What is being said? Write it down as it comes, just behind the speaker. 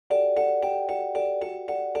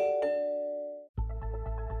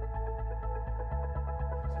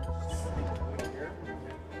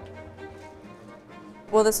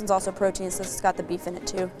Well, this one's also protein, so it's got the beef in it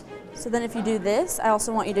too. So then if you do this, I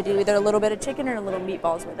also want you to do either a little bit of chicken or a little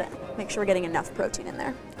meatballs with it. Make sure we're getting enough protein in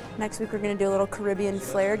there. Next week we're going to do a little Caribbean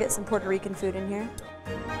flair, get some Puerto Rican food in here.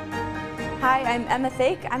 Hi, I'm Ema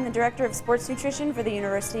Thake. I'm the Director of Sports Nutrition for the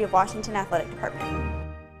University of Washington Athletic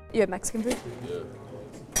Department. You have Mexican food? Yeah.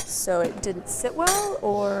 So it didn't sit well,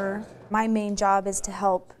 or? My main job is to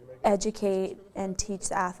help educate and teach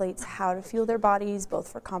the athletes how to fuel their bodies, both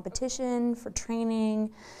for competition, for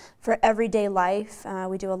training, for everyday life.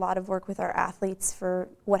 We do a lot of work with our athletes for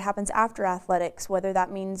what happens after athletics, whether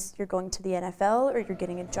that means you're going to the NFL or you're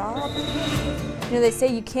getting a job. You know, they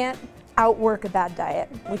say you can't outwork a bad diet.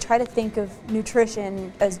 We try to think of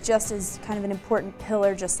nutrition as just as kind of an important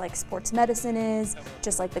pillar, just like sports medicine is,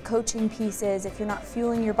 just like the coaching piece is. If you're not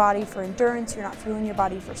fueling your body for endurance, you're not fueling your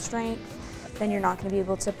body for strength, then you're not going to be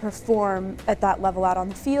able to perform at that level out on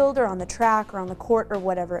the field or on the track or on the court or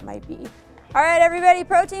whatever it might be. All right, everybody,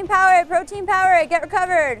 protein power, get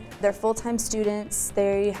recovered. They're full-time students.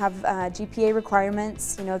 They have GPA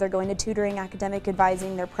requirements. You know, they're going to tutoring, academic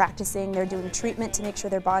advising, they're practicing, they're doing treatment to make sure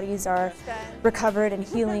their bodies are recovered and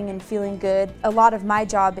healing and feeling good. A lot of my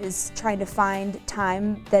job is trying to find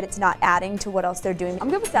time that it's not adding to what else they're doing. I'm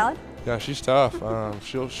good with salad. Yeah, she's tough.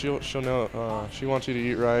 She'll know. She wants you to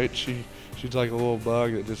eat right. She's like a little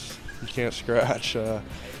bug that just you can't scratch.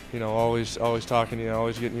 You know, always talking to you,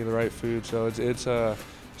 always getting you the right food. So it's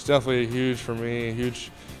definitely huge for me, a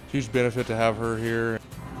huge benefit to have her here.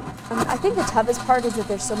 I think the toughest part is that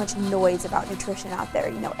there's so much noise about nutrition out there.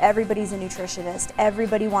 You know, everybody's a nutritionist.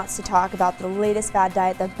 Everybody wants to talk about the latest fad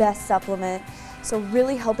diet, the best supplement. So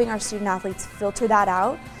really helping our student athletes filter that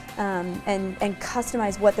out and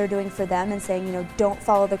customize what they're doing for them, and saying, you know, don't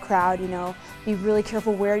follow the crowd, you know, be really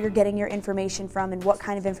careful where you're getting your information from and what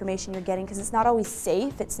kind of information you're getting, because it's not always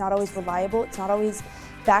safe, it's not always reliable, it's not always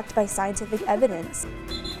backed by scientific evidence.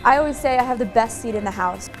 I always say I have the best seat in the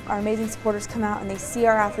house. Our amazing supporters come out and they see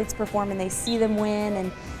our athletes perform and they see them win,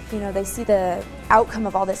 and you know, they see the outcome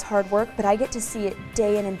of all this hard work, but I get to see it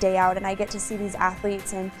day in and day out, and I get to see these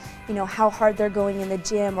athletes and, you know, how hard they're going in the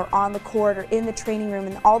gym or on the court or in the training room,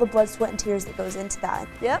 and all the blood, sweat, and tears that goes into that.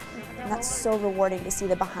 Yep. And that's so rewarding to see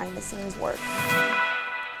the behind the scenes work.